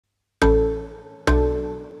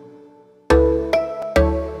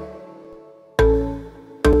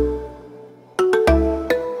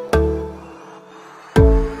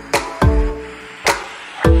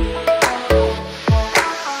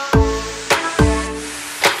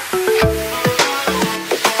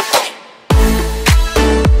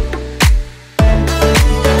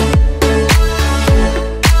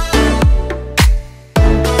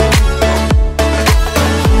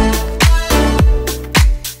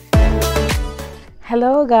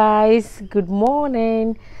Hello guys, good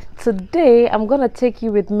morning. Today I'm gonna take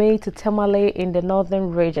you with me to Tamale in the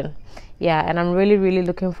northern region. Yeah, and I'm really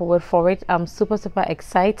looking forward for it. I'm super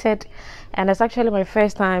excited, and it's actually my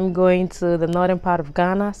first time going to the northern part of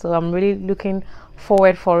Ghana, so I'm really looking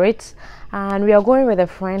forward for it. And we are going with a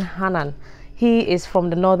friend, Hanan. He is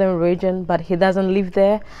from the northern region, but he doesn't live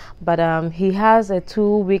there. But he has a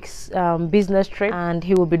 2 weeks business trip, and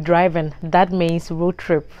he will be driving. That means road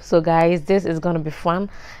trip. So guys, this is gonna be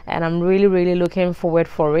fun, and I'm really looking forward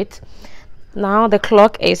for it. Now the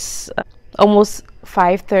clock is almost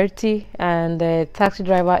 5:30, and the taxi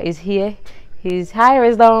driver is here. He's hi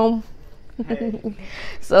wisdom.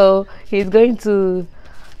 So he's going to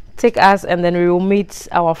take us, and then we will meet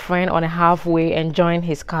our friend on a halfway and join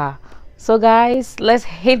his car. So guys, let's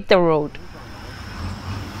hit the road.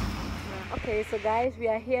 Okay, so guys, we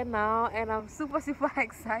are here now, and I'm super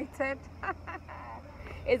excited.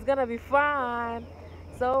 It's gonna be fun.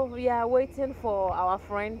 So we are waiting for our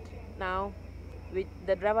friend now.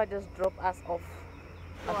 The driver just dropped us off.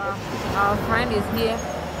 Wow. Our friend is here.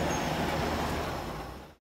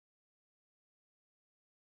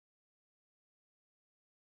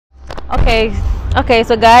 Okay,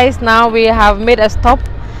 so guys, now we have made a stop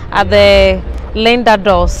at the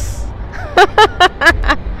Dors.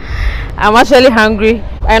 I'm actually hungry.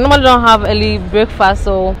 I normally don't have early breakfast,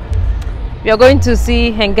 so we are going to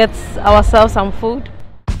see and get ourselves some food.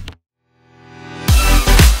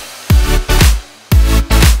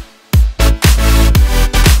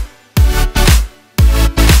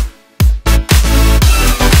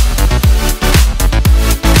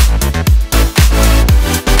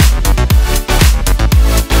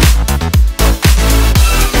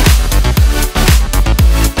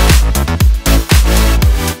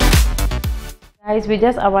 Guys, we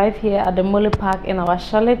just arrived here at the Mole Park in our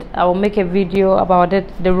chalet. I will make a video about it,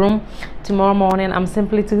 the room, tomorrow morning. I'm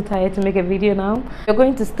simply too tired to make a video now. We're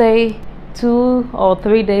going to stay 2 or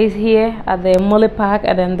 3 days here at the Mole Park,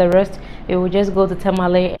 and then the rest we will just go to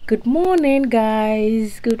Tamale. Good morning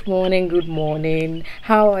guys, good morning.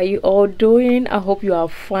 How are you all doing? I hope you are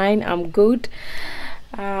fine. I'm good.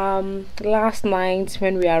 Last night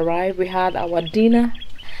when we arrived, we had our dinner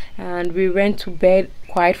and we went to bed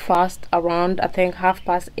quite fast, around I think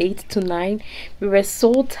 8:30 to 9. We were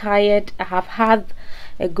so tired. I have had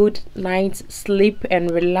a good night's sleep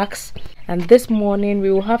and relax, and this morning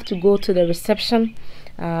we will have to go to the reception.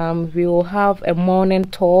 We will have a morning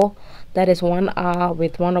tour that is 1 hour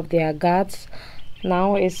with one of their guards.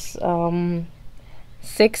 Now it's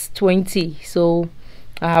 6:20, so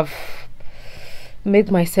I have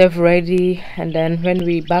made myself ready, and then when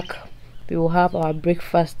we back we will have our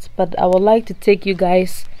breakfast. But I would like to take you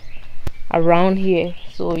guys around here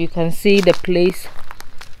so you can see the place.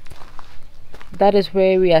 That is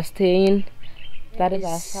where we are staying. That is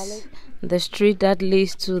our chalet. The street that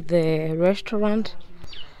leads to the restaurant.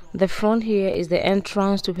 The front here is the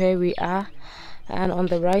entrance to where we are, and on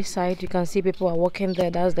the right side you can see people are walking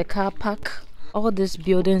there. That's the car park. All these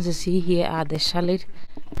buildings you see here are the chalet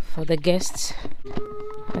for the guests.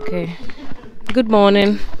 Okay, good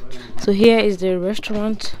morning. So here is the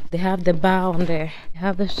restaurant. They have the bar on there. They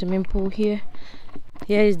have the swimming pool here.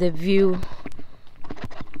 Here is the view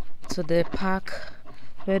to the park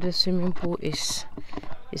where the swimming pool is.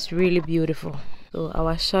 It's really beautiful. So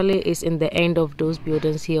our chalet is in the end of those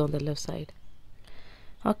buildings here on the left side.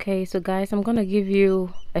 Okay, so guys, I'm gonna give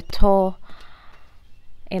you a tour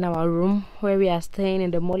in our room where we are staying in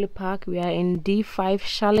the Mole Park. We are in D5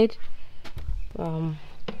 chalet.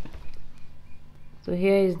 So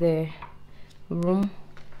here is the room.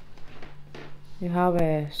 You have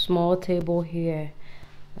a small table here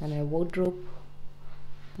and a wardrobe.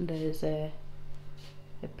 There is a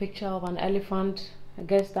picture of an elephant. I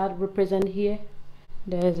guess that represent here.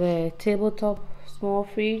 There's a tabletop, small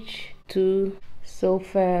fridge, 2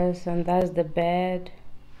 sofas, and that's the bed.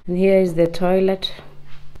 And here is the toilet.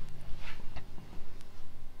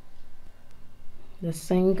 The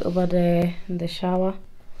sink over there, and the shower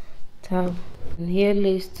tub. And here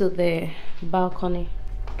leads to the balcony.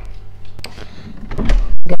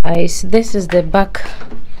 Guys, this is the back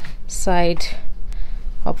side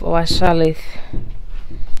of our chalet.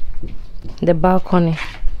 The balcony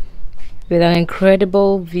with an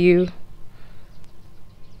incredible view.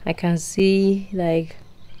 I can see like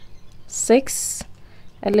 6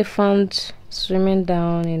 elephants swimming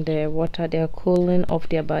down in the water. They are cooling off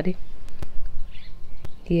their body.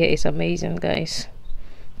 Here is amazing, guys.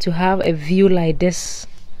 To have a view like this,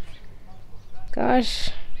 gosh,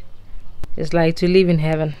 it's like to live in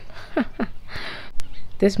heaven.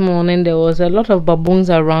 This morning there was a lot of baboons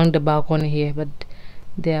around the balcony here, but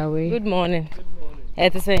they are away. Good morning.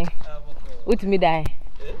 It's saying, "With me die,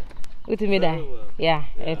 with me die." Yeah,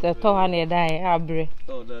 it's a tohane die. Abre.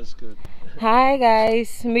 Oh, that's good. Hi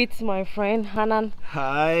guys, meet my friend Hanan.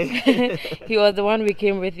 Hi. He was the one we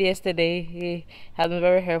came with yesterday. He has been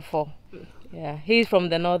very helpful. Yeah, he's from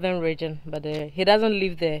the northern region, but he doesn't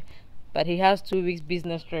live there. But he has 2 weeks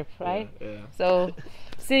business trip, right? Yeah. So,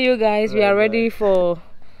 see you guys. We are ready for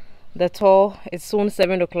the tour. It's soon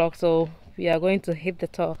 7 o'clock, so we are going to hit the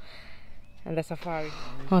tour and the safari.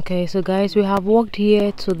 Okay, so guys, we have walked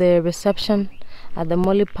here to the reception at the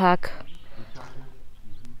Molly Park.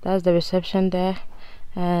 That's the reception there,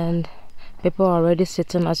 and people are already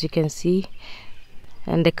sitting, as you can see.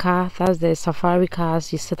 And the car, that's the safari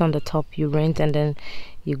cars. You sit on the top, you rent, and then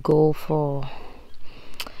you go for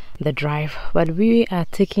the drive. But we are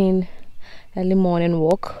taking early morning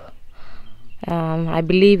walk. I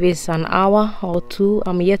believe it's an hour or 2.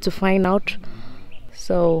 I'm yet to find out.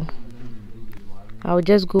 So I'll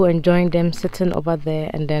just go and join them sitting over there,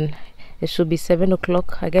 and then it should be 7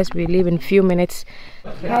 o'clock. I guess we leave in a few minutes.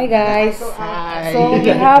 Hi guys. Hi. So we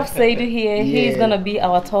have Saidu here. He's gonna be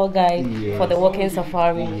our tour guide for the walking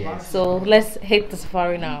safari. So let's hit the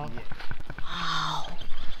safari now. Wow.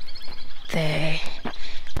 There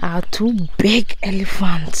are 2 big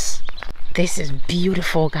elephants. This is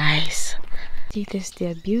beautiful, guys. See this?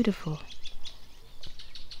 They're beautiful.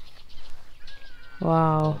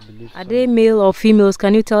 Wow. Are they male or females?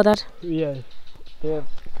 Can you tell that? Yeah.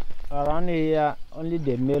 Around here, only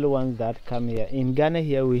the male ones that come here. In Ghana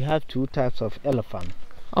here, we have 2 types of elephant.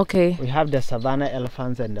 Okay. We have the savanna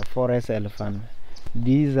elephants and the forest elephant.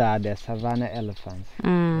 These are the savanna elephants.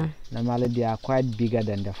 Normally, they are quite bigger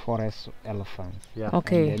than the forest elephants. Yeah.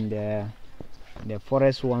 Okay. And then the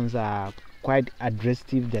forest ones are quite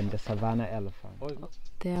aggressive than the savanna elephant.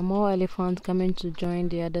 There are more elephants coming to join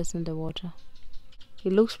the others in the water.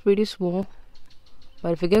 It looks pretty small,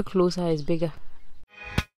 but if you get closer, it's bigger.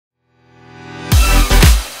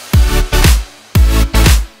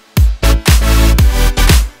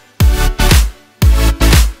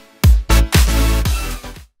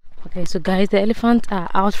 Okay, so guys, the elephants are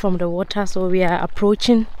out from the water, so we are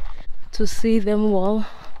approaching to see them well.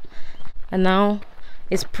 And now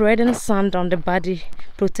it's spreading sand on the body,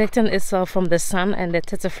 protecting itself from the sun and the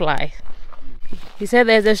tertifly. He said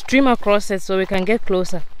there's a stream across it, so we can get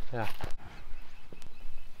closer. Yeah.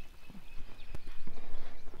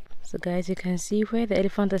 So guys, you can see where the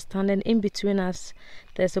elephant is standing in between us.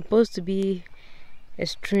 There's supposed to be a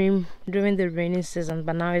stream during the rainy season,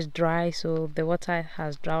 but now it's dry, so the water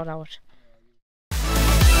has dried out.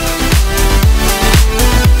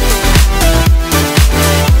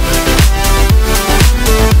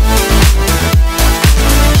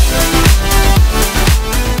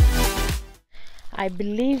 I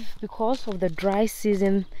believe because of the dry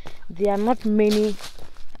season, there are not many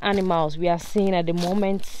animals we are seeing at the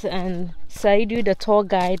moment, and Saidu, the tour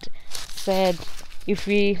guide, said if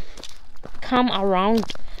we come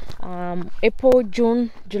around April,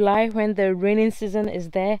 June, July, when the raining season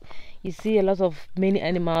is there, you see a lot of many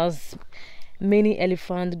animals, many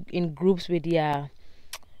elephants in groups with their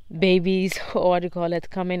babies, or what do you call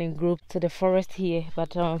it, coming in groups to the forest here.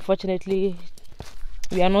 But unfortunately,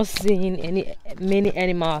 we are not seeing many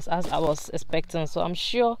animals as I was expecting, so I'm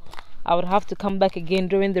sure I would have to come back again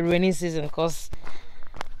during the rainy season, because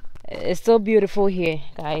it's still beautiful here,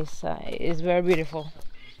 guys. It's very beautiful.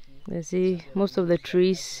 You see most of the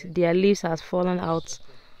trees, their leaves has fallen out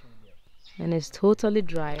and it's totally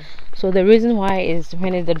dry. So the reason why is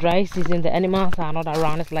when it's the dry season, the animals are not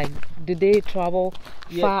around. It's like, do they travel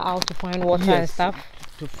far out to find water and stuff?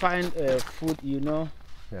 To find food, you know.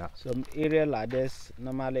 Yeah. Some area like this,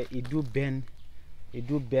 normally it do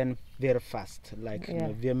burn very fast. Like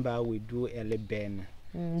November, we do early burn.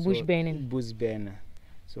 Bush burning. Bush burn.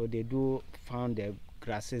 So they do found the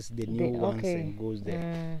grasses, the new ones, and goes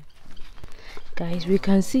there. Guys, we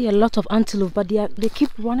can see a lot of antelope, but they keep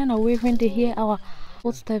running away when they hear our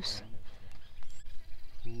footsteps.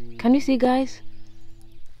 Can you see, guys?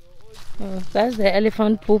 That's the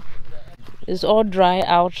elephant poop. It's all dry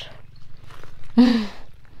out.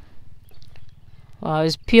 Wow,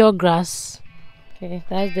 it's pure grass. Okay,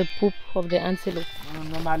 that's the poop of the antelope.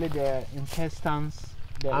 Normally the intestines.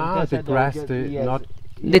 The grass,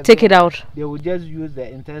 they take it out. They will just use the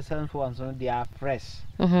intestines ones, so they are fresh,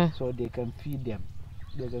 so they can feed them.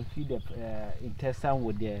 They can feed the intestine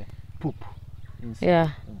with the poop inside.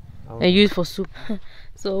 Yeah, and use for soup.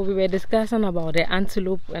 So we were discussing about the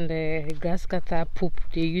antelope and the grass cutter poop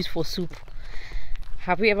they use for soup.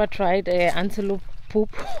 Have you ever tried antelope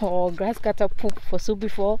poop or grass cutter poop for soup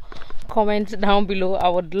before? Comment down below. I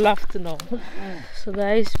would love to know. So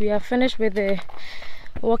guys, we are finished with the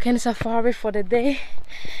walking safari for the day.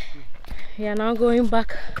 We are now going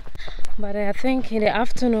back, but I think in the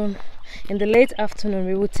afternoon, in the late afternoon,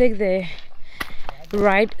 we will take the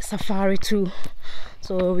ride safari too.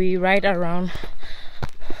 So we ride around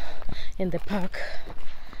in the park.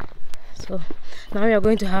 So now we are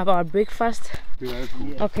going to have our breakfast.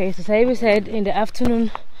 Okay, so Saibu said in the afternoon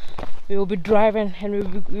we will be driving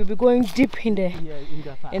and we'll be going deep in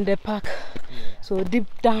the park. So deep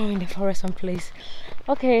down in the forest someplace.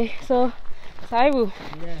 Okay, so Saibu,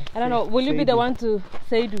 I don't know, will you be the one to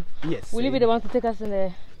Saidu? Yes. Will you be the one to take us in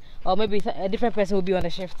the, or maybe a different person will be on the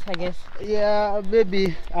shift, I guess? Yeah,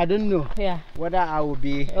 maybe. I don't know. Yeah. Whether I will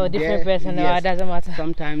be or different there. person, Yes. or it doesn't matter.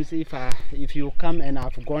 Sometimes if you come and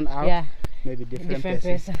I've gone out, yeah, maybe different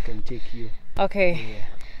person can take you. Okay. Yeah.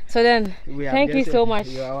 So then, thank you so much.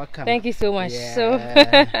 You are welcome. Thank you so much. Yeah. So,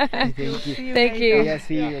 thank you. Thank you. Yeah,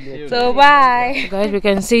 see you later. So bye. Guys, we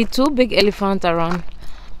can see 2 big elephants around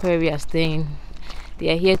where we are staying. They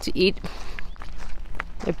are here to eat.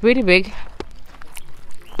 They're pretty big.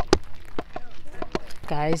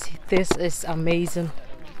 Guys, this is amazing.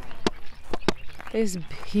 This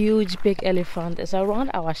huge big elephant is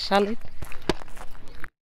around our chalet.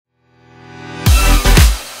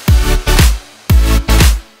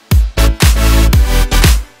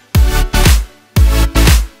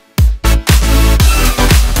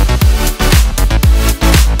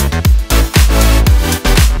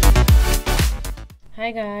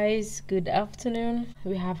 Hi guys, good afternoon.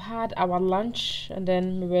 We have had our lunch and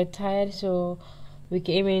then we were tired, so we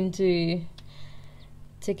came in to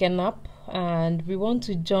take a nap, and we want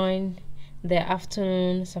to join the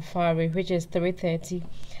afternoon safari, which is 3:30.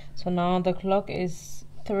 So now the clock is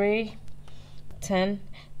 3:10.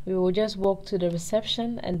 We will just walk to the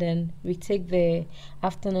reception and then we take the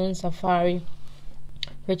afternoon safari,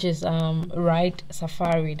 which is ride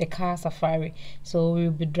safari, the car safari. So we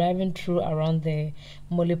will be driving through around the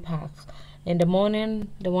Mole Park. In the morning,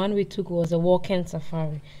 the one we took was a walking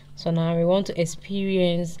safari. So now we want to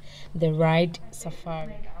experience the ride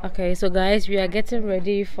safari. Okay, so guys, we are getting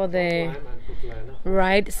ready for the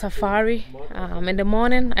ride safari. In the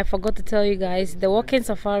morning, I forgot to tell you guys, the walking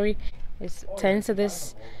safari is 10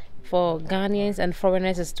 cedis for Ghanaians, and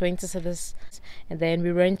foreigners is 20 cedis. And then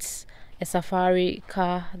we rent a safari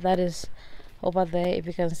car that is over there, if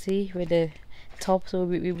you can see, with the top. So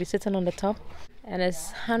we'll be sitting on the top, and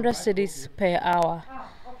it's 100 cedis per hour.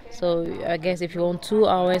 So I guess if you want 2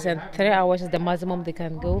 hours, and 3 hours is the maximum they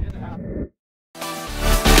can go.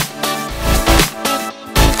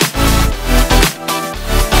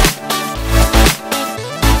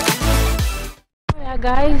 Yeah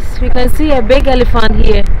guys, we can see a big elephant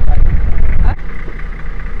here.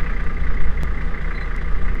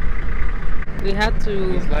 We had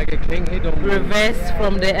to like a king, reverse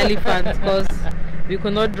from the elephant because we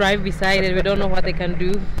could not drive beside it. We don't know what they can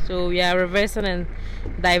do, so we are reversing and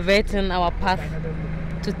diverting our path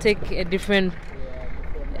to take a different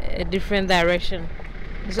direction.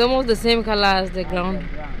 It's almost the same color as the ground.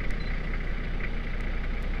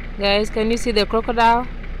 Guys, can you see the crocodile?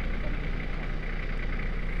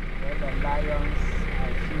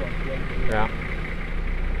 Yeah.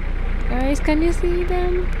 Guys, can you see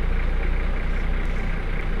them?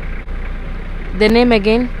 The name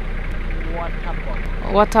again?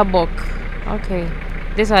 Waterbuck. Okay,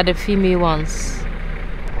 these are the female ones.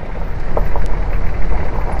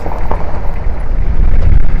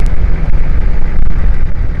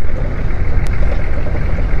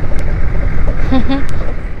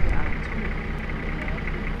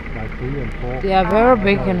 They are very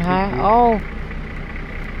big and high. Oh.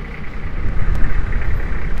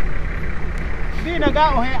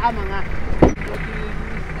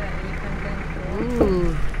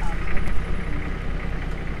 Ooh.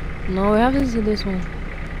 No, we haven't seen this one.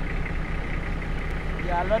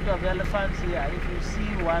 There are a lot of elephants here. If you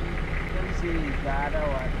see one, don't see the other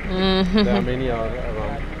one. There are many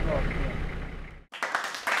around.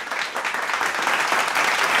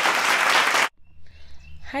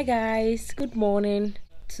 Hi guys, good morning.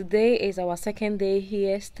 Today is our second day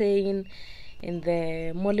here staying in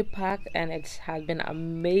the Mole Park, and it has been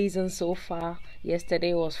amazing so far.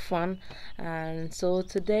 Yesterday was fun, and so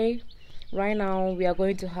today, right now, we are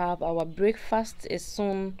going to have our breakfast. It's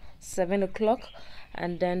soon 7 o'clock,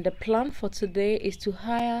 And then the plan for today is to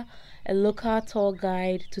hire a local tour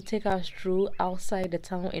guide to take us through outside the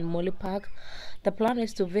town in Mole Park. The plan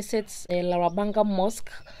is to visit a Larabanga Mosque,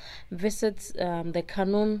 visit the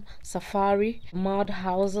Canoe Safari, mud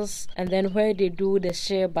houses, and then where they do the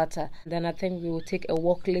shea butter. Then I think we will take a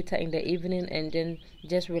walk later in the evening and then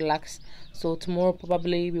just relax. So tomorrow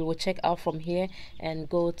probably we will check out from here and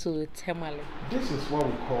go to Tamale. This is what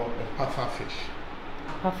we call a puffer fish.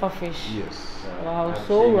 Puffer fish? Yes. Wow,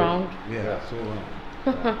 so round. Yeah, so round.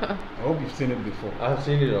 I hope you've seen it before. I've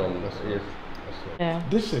seen it on. That's Yes. right. Yeah.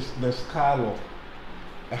 This is the skull of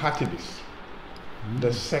a hartebeest,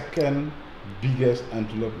 the second biggest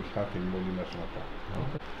antelope we have in Mole National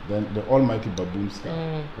Park. Then the almighty baboon skull.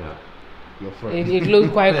 Yeah. Your friend. It looks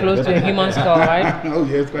quite close to a human skull, right? Oh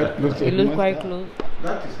yeah, it's quite close to It a looks human quite skull. close.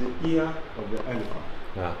 That is the ear of the elephant.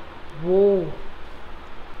 Yeah. Whoa.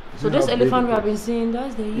 So See this how big elephant it we have is? been seeing,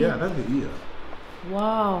 that's the ear? Yeah, that's the ear.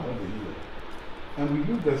 Wow. That's the ear. And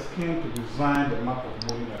we use the skin to design the map of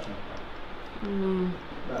Mole National Park.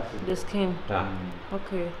 That's it. The skin. Yeah.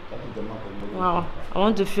 Okay. That is the map of Mole Wow. National Park. I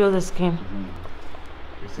want to feel the skin.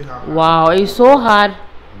 You see how hard Wow, it's so hard.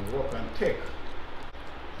 and work and take.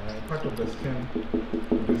 Part of the skin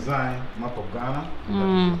to design map of Ghana.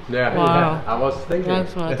 Yeah. Wow. I was thinking.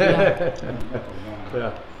 That's right, yeah. Map of Ghana.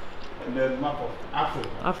 Yeah. And then map of Africa.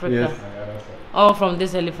 Africa. Yes. On the other side. All from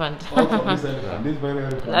this elephant. All from this elephant. This very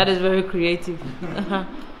elephant. That is very creative. Then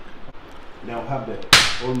we'll have the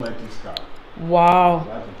almighty skull.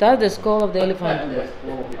 Wow. That's the skull of the elephant. Yes,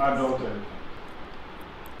 adult elephant.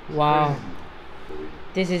 Wow.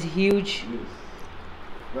 This is huge. Yes.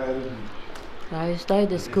 Very huge. Guys, that is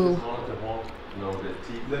the skull. No, the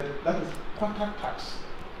teeth. That is quarter tax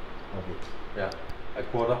of it. Yeah. A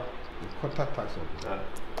quarter. The quarter tax of it.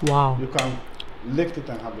 Yeah. Wow. You can lift it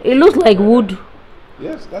and have it. It looks like wood.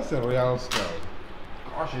 Yes, that's a real skull.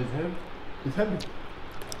 Gosh, it's him. It's heavy.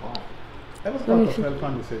 Wow. Every Let part me of see.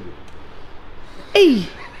 elephant is heavy. Hey!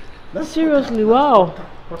 That's Seriously, wow.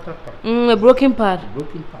 quarter tax. A broken part.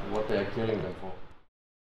 Broken part. What they are killing them for.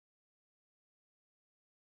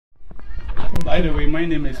 By the way, my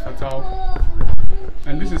name is Fatal,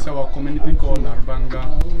 and this is our community called Larabanga,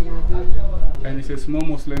 and it's a small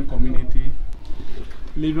Muslim community,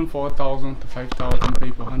 living 4,000 to 5,000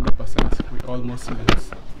 people, 100% we all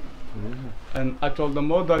Muslims. And actually, the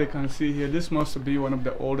mosque that you can see here, this must be one of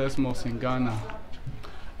the oldest mosques in Ghana,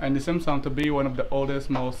 and it seems to be one of the oldest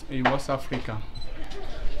mosques in West Africa.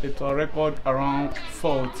 It was recorded around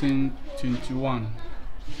 1421.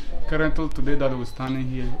 Currently, today that we're standing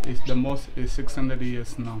here, the mosque is 600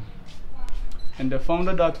 years now. And the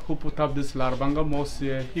founder who put up this Larabanga Mosque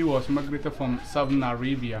here, he was migrated from Southern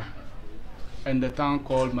Arabia and the town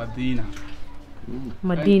called Medina.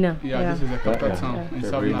 Medina. And, yeah, this is the capital Yeah. town in Yeah.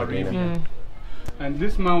 Southern Medina. Arabia. And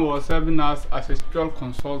this man was serving us as a spiritual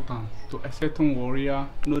consultant to a certain warrior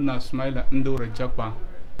known as Smaila Ndora Jakpa.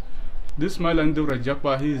 This Smaila Ndora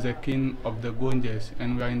Jakpa, he is the king of the Gonjas,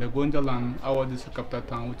 and we are in the Gonja land, our district capital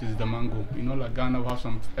town, which is the Mango. You know, like Ghana, we have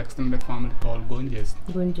some extended family called Gonjas.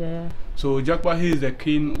 Gunja, yeah. So Jakpa, he is the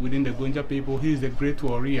king within the Gonja people. He is the great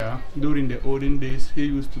warrior. During the olden days, he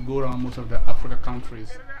used to go around most of the Africa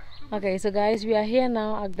countries. Okay, so guys, we are here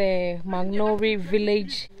now at the Magnori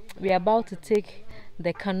village. We are about to take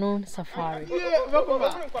the Canoe Safari.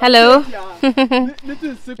 Hello.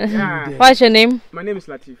 What's your name? My name is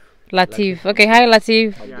Latif. Latif. Okay, hi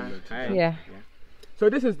Latif. Yeah. Hi. Yeah. So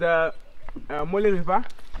this is the Mole River.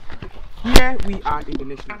 Here we are in the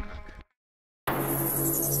national park.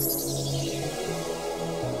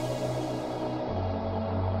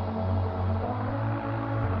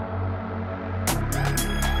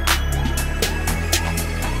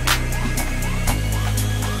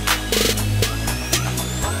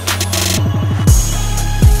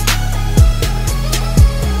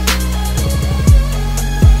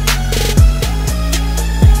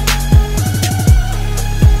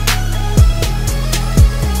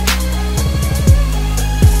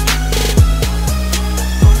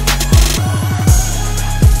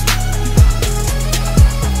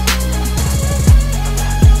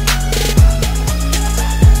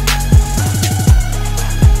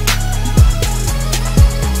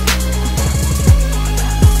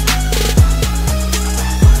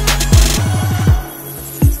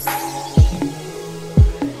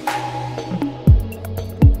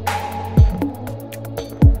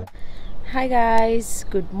 Hi guys,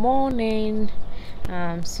 good morning.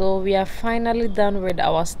 So we are finally done with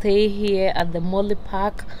our stay here at the Mole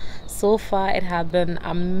Park. So far it has been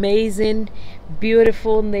amazing,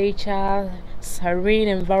 beautiful nature, serene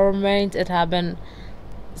environment. It has been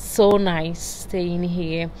so nice staying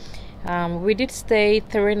here. We did stay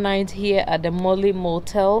 3 nights here at the Molly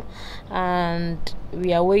Motel, and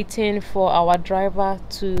we are waiting for our driver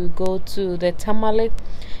to go to the Tamale.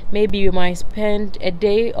 Maybe we might spend a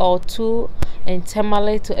day or 2 in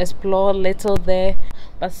Tamale to explore little there,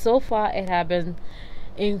 but so far it has been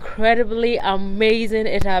incredibly amazing.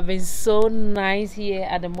 It has been so nice here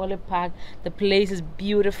at the Molly Park. The place is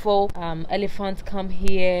beautiful. Elephants come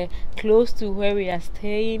here close to where we are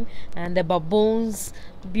staying, and the baboons,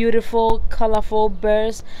 beautiful colorful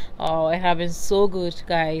birds. Oh, it has been so good,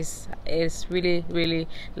 guys. It's really, really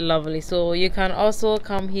lovely. So you can also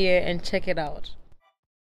come here and check it out.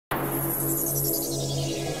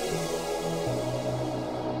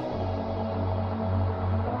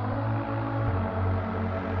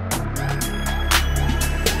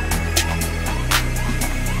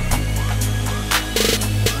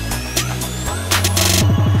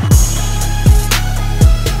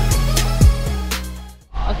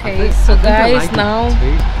 Okay, so guys, now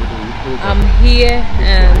I'm here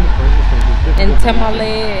in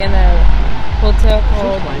Tamale in a hotel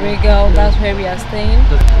called Regal. That's where we are staying,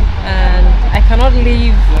 and I cannot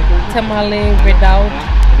leave Tamale without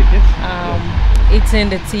eating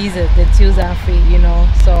the Tuzafi, you know.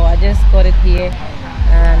 So I just got it here,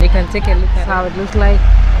 and you can take a look at how it looks like.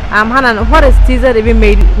 Hanan, what is teaser even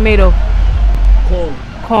made of? Corn.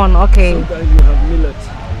 Corn, okay. Sometimes you have millet.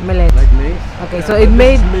 Like maize? Okay, so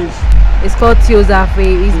it's called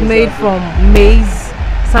Tuzafi. It's made from maize.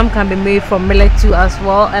 Some can be made from millet too as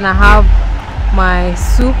well. And I have my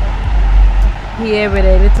soup here with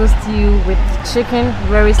a little stew with chicken,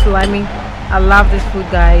 very slimy. I love this food,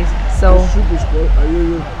 guys. So the soup is called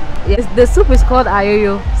ayoyo. Yes, the soup is called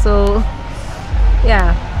ayoyo. So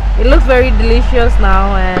yeah, it looks very delicious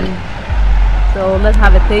now, and so let's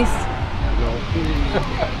have a taste.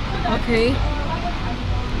 Okay.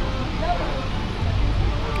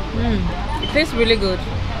 It tastes really good.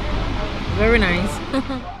 Very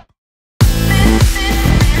nice.